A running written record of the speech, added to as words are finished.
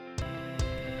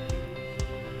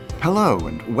Hello,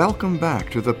 and welcome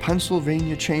back to the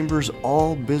Pennsylvania Chamber's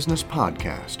All Business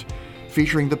Podcast,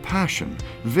 featuring the passion,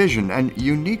 vision, and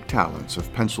unique talents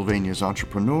of Pennsylvania's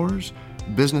entrepreneurs,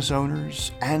 business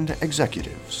owners, and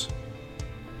executives.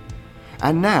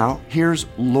 And now, here's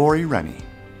Lori Rennie.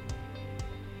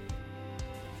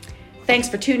 Thanks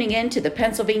for tuning in to the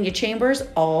Pennsylvania Chamber's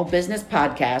All Business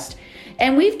Podcast.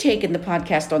 And we've taken the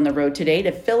podcast on the road today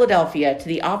to Philadelphia to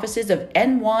the offices of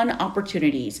N1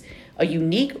 Opportunities, a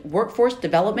unique workforce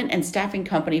development and staffing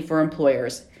company for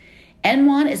employers.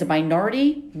 N1 is a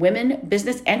minority women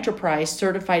business enterprise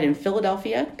certified in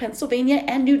Philadelphia, Pennsylvania,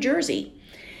 and New Jersey.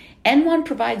 N1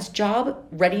 provides job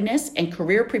readiness and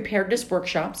career preparedness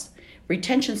workshops,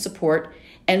 retention support,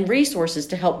 and resources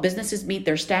to help businesses meet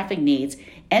their staffing needs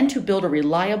and to build a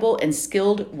reliable and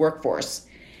skilled workforce.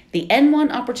 The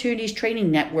N1 Opportunities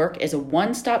Training Network is a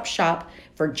one-stop shop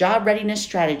for job readiness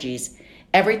strategies,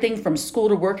 everything from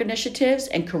school-to-work initiatives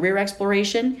and career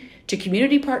exploration to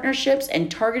community partnerships and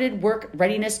targeted work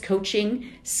readiness coaching,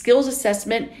 skills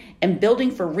assessment, and building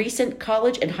for recent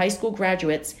college and high school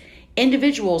graduates,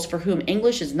 individuals for whom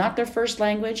English is not their first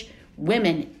language,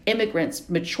 women, immigrants,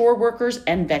 mature workers,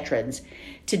 and veterans.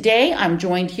 Today, I'm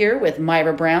joined here with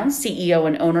Myra Brown, CEO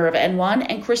and owner of N1,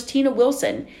 and Christina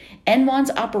Wilson, N1's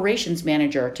operations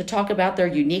manager, to talk about their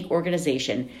unique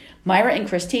organization. Myra and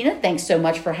Christina, thanks so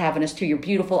much for having us to your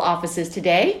beautiful offices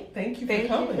today. Thank you for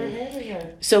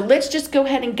coming. So let's just go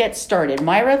ahead and get started.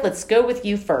 Myra, let's go with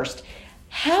you first.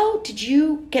 How did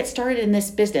you get started in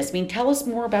this business? I mean, tell us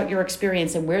more about your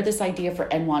experience and where this idea for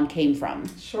N1 came from.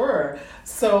 Sure.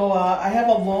 So I have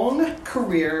a long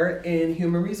career in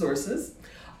human resources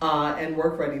and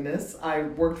work readiness. I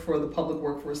worked for the public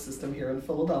workforce system here in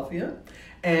Philadelphia,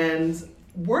 and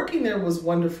working there was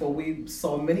wonderful. We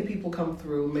saw many people come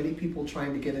through, many people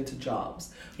trying to get into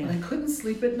jobs. Yeah. But I couldn't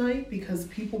sleep at night because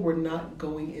people were not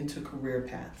going into career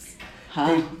paths.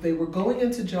 They were going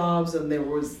into jobs, and there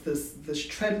was this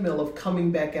treadmill of coming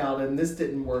back out, and this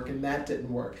didn't work and that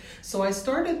didn't work. So I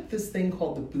started this thing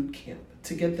called the boot camp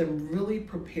to get them really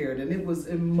prepared, and it was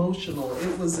emotional,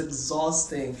 it was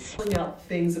exhausting, pulling out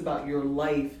things about your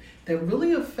life that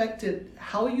really affected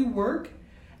how you work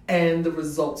and the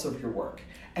results of your work.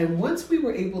 And once we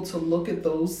were able to look at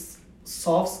those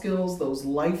soft skills, those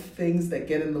life things that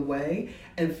get in the way,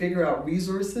 and figure out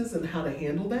resources and how to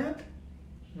handle that,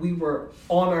 we were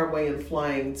on our way and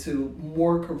flying to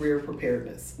more career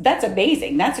preparedness. That's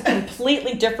amazing. That's a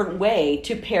completely different way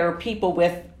to pair people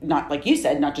with, not like you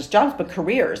said, not just jobs, but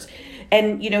careers.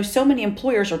 And, so many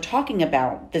employers are talking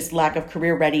about this lack of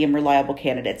career ready and reliable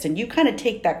candidates. And you kind of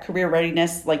take that career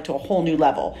readiness to a whole new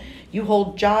level. You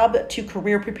hold job to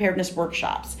career preparedness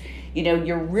workshops.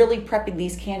 You're really prepping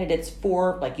these candidates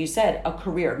for, like you said, a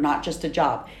career, not just a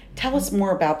job. Tell us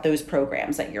more about those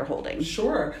programs that you're holding.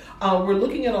 Sure. We're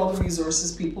looking at all the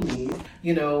resources people need.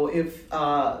 If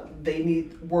they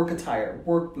need work attire,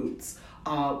 work boots.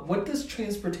 What does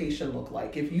transportation look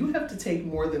like? If you have to take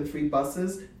more than 3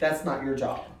 buses, that's not your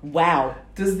job. Wow.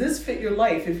 Does this fit your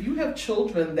life? If you have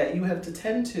children that you have to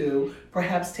tend to,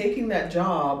 perhaps taking that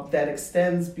job that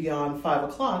extends beyond 5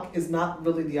 o'clock is not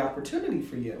really the opportunity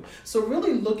for you. So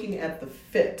really looking at the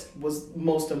fit was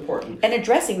most important. And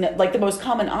addressing the most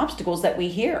common obstacles that we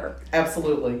hear.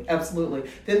 Absolutely, absolutely.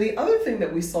 Then the other thing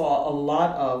that we saw a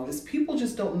lot of is people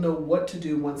just don't know what to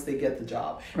do once they get the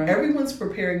job. Right. Everyone's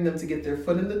preparing them to get their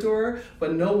foot in the door,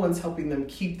 but no one's helping them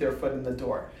keep their foot in the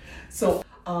door. So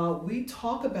we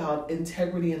talk about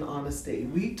integrity and honesty.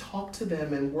 We talk to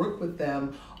them and work with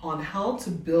them on how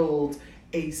to build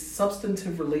a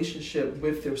substantive relationship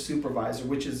with their supervisor,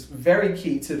 which is very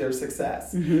key to their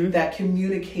success. Mm-hmm. That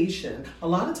communication. A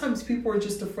lot of times people are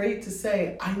just afraid to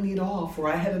say, I need off, or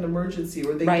I had an emergency,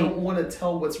 or they right. don't want to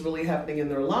tell what's really happening in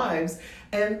their lives.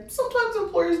 And sometimes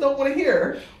employers don't want to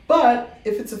hear. But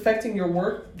if it's affecting your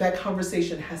work, that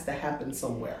conversation has to happen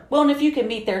somewhere. Well, and if you can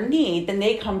meet their need, then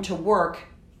they come to work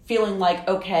feeling like,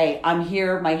 okay, I'm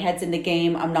here, my head's in the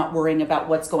game, I'm not worrying about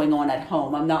what's going on at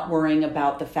home. I'm not worrying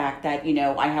about the fact that,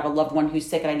 I have a loved one who's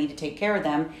sick and I need to take care of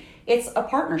them. It's a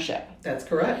partnership. That's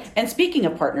correct. And speaking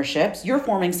of partnerships, you're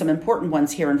forming some important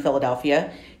ones here in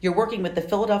Philadelphia. You're working with the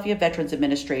Philadelphia Veterans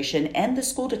Administration and the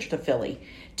School District of Philly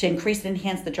to increase and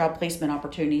enhance the job placement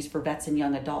opportunities for vets and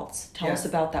young adults. Tell us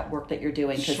about that work that you're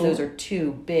doing, because those are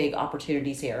 2 big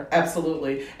opportunities here.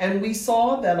 Absolutely. And we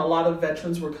saw that a lot of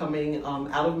veterans were coming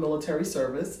out of military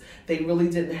service. They really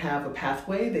didn't have a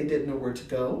pathway. They didn't know where to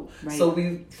go. Right. So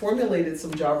we formulated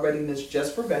some job readiness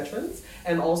just for veterans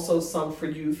and also some for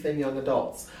youth and young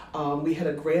adults. We had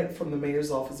a grant from the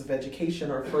Mayor's Office of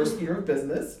Education our first year of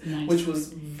business, Nice. which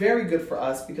was very good for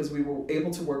us because we were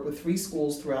able to work with 3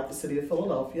 schools throughout the city of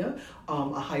Philadelphia,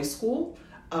 a high school,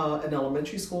 an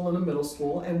elementary school, and a middle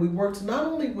school. And we worked not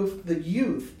only with the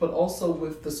youth, but also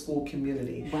with the school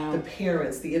community, Wow. the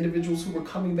parents, the individuals who were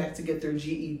coming back to get their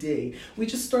GED. We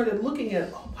just started looking at,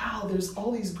 oh, wow, there's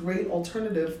all these great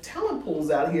alternative talent pools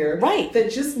out here Right.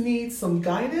 that just need some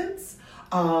guidance.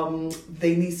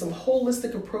 They need some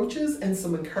holistic approaches and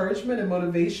some encouragement and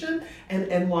motivation, and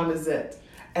N1 is it.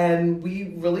 And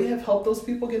we really have helped those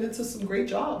people get into some great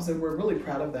jobs, and we're really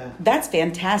proud of that. That's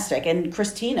fantastic. And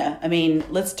Christina, I mean,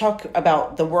 let's talk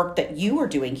about the work that you are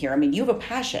doing here. I mean, you have a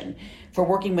passion for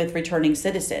working with returning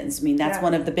citizens. I mean, that's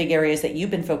one of the big areas that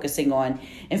you've been focusing on.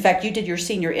 In fact, you did your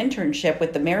senior internship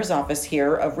with the mayor's office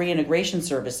here of reintegration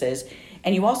services.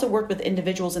 And you also work with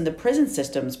individuals in the prison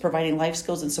systems, providing life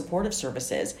skills and supportive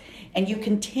services. And you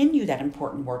continue that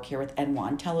important work here with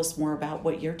N1. Tell us more about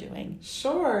what you're doing.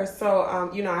 Sure. So,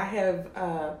 I have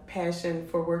a passion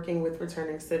for working with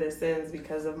returning citizens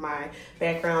because of my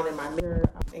background and my major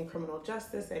in criminal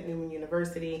justice at Newman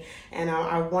University. And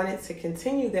I wanted to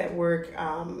continue that work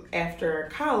after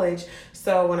college.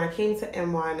 So when I came to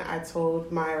N1, I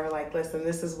told Myra, listen,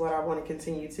 this is what I want to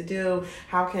continue to do.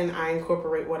 How can I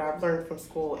incorporate what I've learned from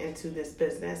school into this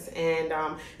business? And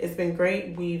it's been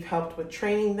great. We've helped with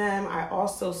training them. I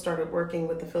also started working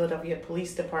with the Philadelphia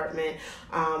Police Department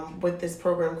with this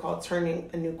program called Turning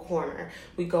a New Corner.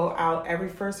 We go out every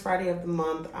first Friday of the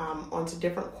month onto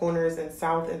different corners in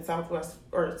South and Southwest,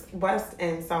 or West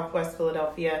and Southwest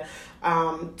Philadelphia,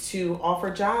 to offer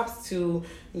jobs to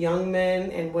young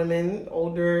men and women,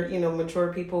 older,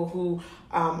 mature people who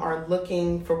are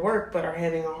looking for work but are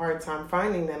having a hard time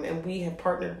finding them. And we have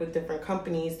partnered with different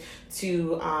companies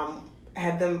to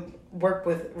have them work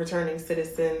with returning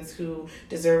citizens who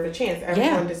deserve a chance.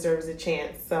 Everyone deserves a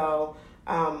chance. So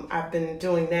I've been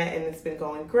doing that, and it's been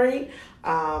going great.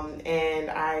 And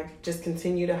I just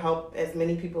continue to help as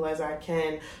many people as I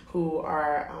can who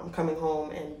are coming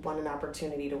home and want an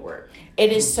opportunity to work.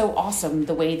 It is so awesome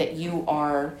the way that you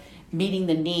are meeting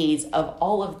the needs of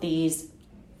all of these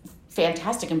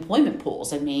fantastic employment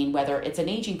pools. I mean, whether it's an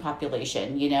aging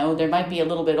population, there might be a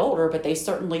little bit older, but they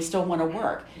certainly still want to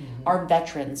work. Mm-hmm. Our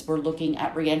veterans, we're looking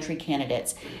at reentry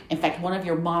candidates. In fact, one of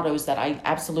your mottos that I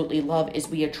absolutely love is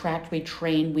we attract, we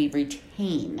train, we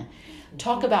retain.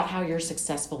 Talk about how you're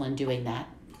successful in doing that.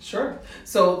 Sure.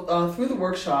 So through the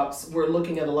workshops, we're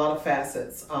looking at a lot of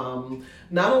facets.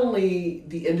 Not only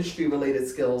the industry-related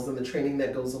skills and the training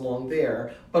that goes along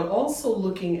there, but also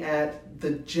looking at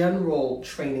the general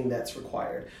training that's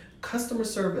required. Customer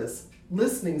service,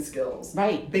 listening skills,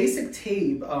 right? Basic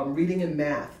TABE, reading and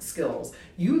math skills.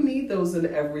 You need those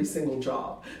in every single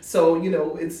job. So,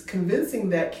 it's convincing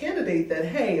that candidate that,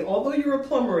 hey, although you're a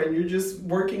plumber and you're just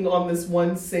working on this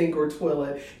one sink or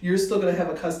toilet, you're still going to have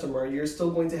a customer. You're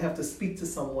still going to have to speak to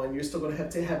someone. You're still going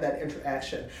to have that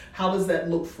interaction. How does that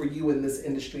look for you in this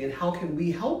industry? And how can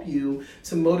we help you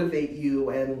to motivate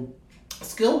you and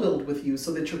skill build with you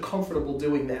so that you're comfortable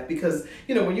doing that? Because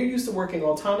when you're used to working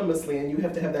autonomously and you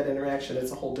have to have that interaction,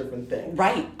 it's a whole different thing.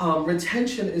 Right.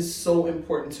 Retention is so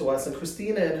important to us, and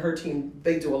Christina and her team,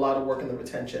 they do a lot of work in the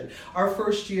retention. Our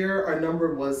first year, our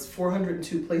number was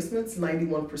 402 placements,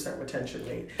 91% retention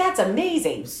rate. That's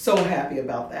amazing. So happy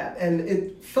about that. And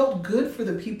it felt good for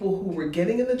the people who were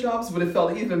getting in the jobs, but it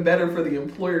felt even better for the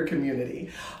employer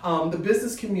community. The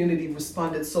business community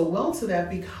responded so well to that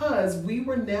because we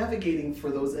were navigating for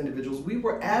those individuals. We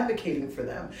were advocating for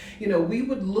them. We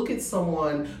would look at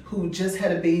someone who just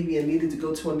had a baby and needed to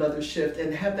go to another shift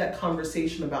and have that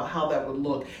conversation about how that would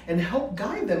look and help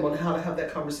guide them on how to have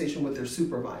that conversation with their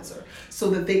supervisor so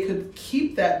that they could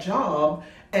keep that job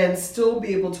and still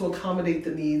be able to accommodate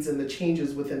the needs and the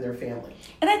changes within their family.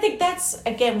 And I think that's,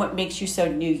 again, what makes you so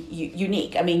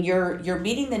unique. I mean, you're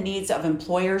meeting the needs of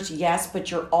employers, yes,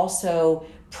 but you're also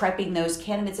prepping those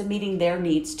candidates and meeting their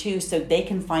needs too, so they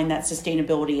can find that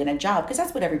sustainability in a job, because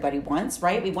that's what everybody wants,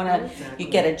 right? We want to you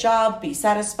get a job, be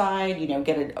satisfied,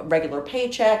 get a regular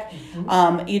paycheck.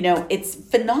 Mm-hmm. It's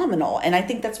phenomenal, and I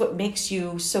think that's what makes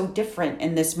you so different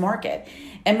in this market.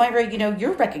 And Myra,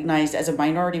 you're recognized as a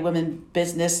minority women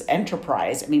business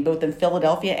enterprise, both in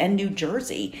Philadelphia and New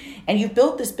Jersey. And you've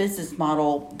built this business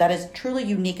model that is truly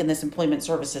unique in this employment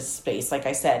services space, like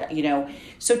I said.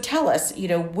 So tell us,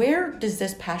 where does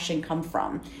this passion come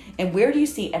from? And where do you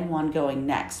see N1 going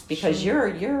next? Because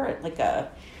you're like a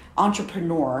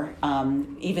entrepreneur,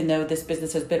 even though this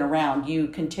business has been around, you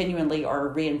continually are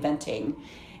reinventing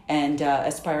and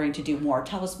aspiring to do more.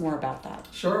 Tell us more about that.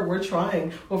 Sure, we're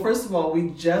trying. Well, first of all,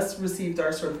 we just received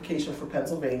our certification for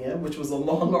Pennsylvania, which was a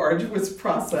long, arduous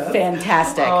process.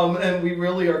 Fantastic. And we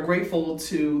really are grateful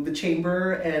to the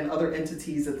Chamber and other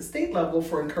entities at the state level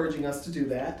for encouraging us to do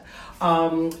that.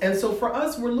 And so for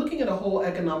us, we're looking at a whole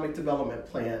economic development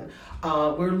plan.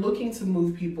 We're looking to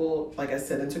move people, like I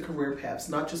said, into career paths,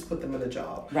 not just put them in a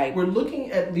job. Right. We're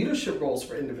looking at leadership roles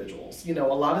for individuals. You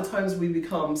know, a lot of times we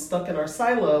become stuck in our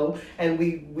silo and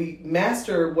we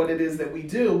master what it is that we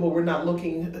do, but we're not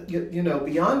looking, you know,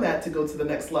 beyond that to go to the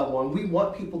next level. And we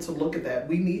want people to look at that.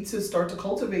 We need to start to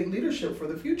cultivate leadership for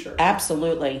the future.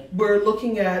 Absolutely. We're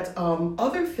looking at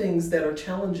other things that are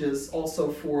challenges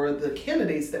also for the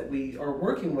candidates that we are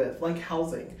working with, like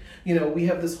housing. You know, we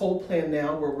have this whole plan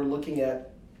now where we're looking at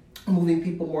moving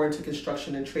people more into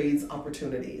construction and trades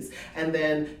opportunities, and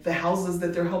then the houses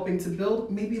that they're helping to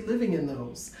build, maybe living in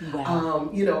those.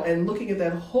 Wow. You know, and looking at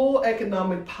that whole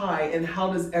economic pie and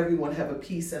how does everyone have a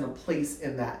piece and a place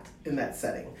in that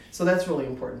setting. So that's really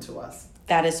important to us.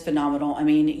 That is phenomenal. I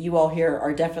mean, you all here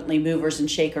are definitely movers and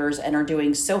shakers and are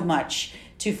doing so much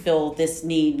to fill this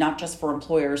need, not just for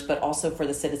employers, but also for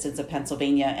the citizens of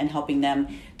Pennsylvania, and helping them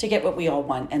to get what we all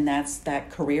want. And that's that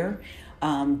career,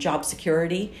 job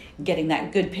security, getting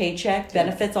that good paycheck,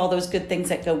 benefits, all those good things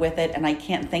that go with it. And I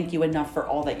can't thank you enough for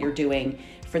all that you're doing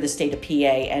for the state of PA.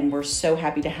 And we're so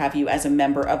happy to have you as a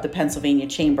member of the Pennsylvania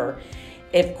Chamber.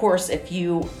 Of course, if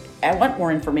you want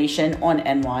more information on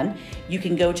N1, you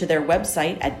can go to their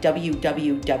website at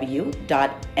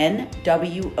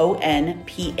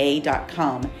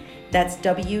www.nwonpa.com. That's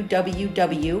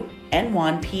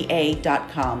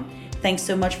www.n1pa.com. Thanks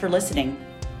so much for listening.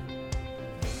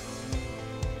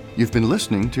 You've been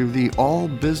listening to the All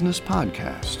Business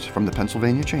Podcast from the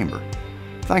Pennsylvania Chamber.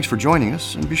 Thanks for joining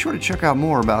us, and be sure to check out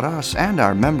more about us and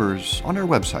our members on our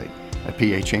website at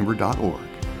pachamber.org.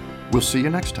 We'll see you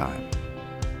next time.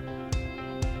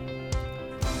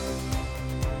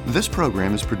 This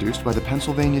program is produced by the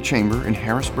Pennsylvania Chamber in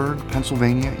Harrisburg,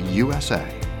 Pennsylvania, USA.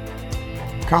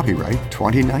 Copyright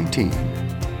 2019.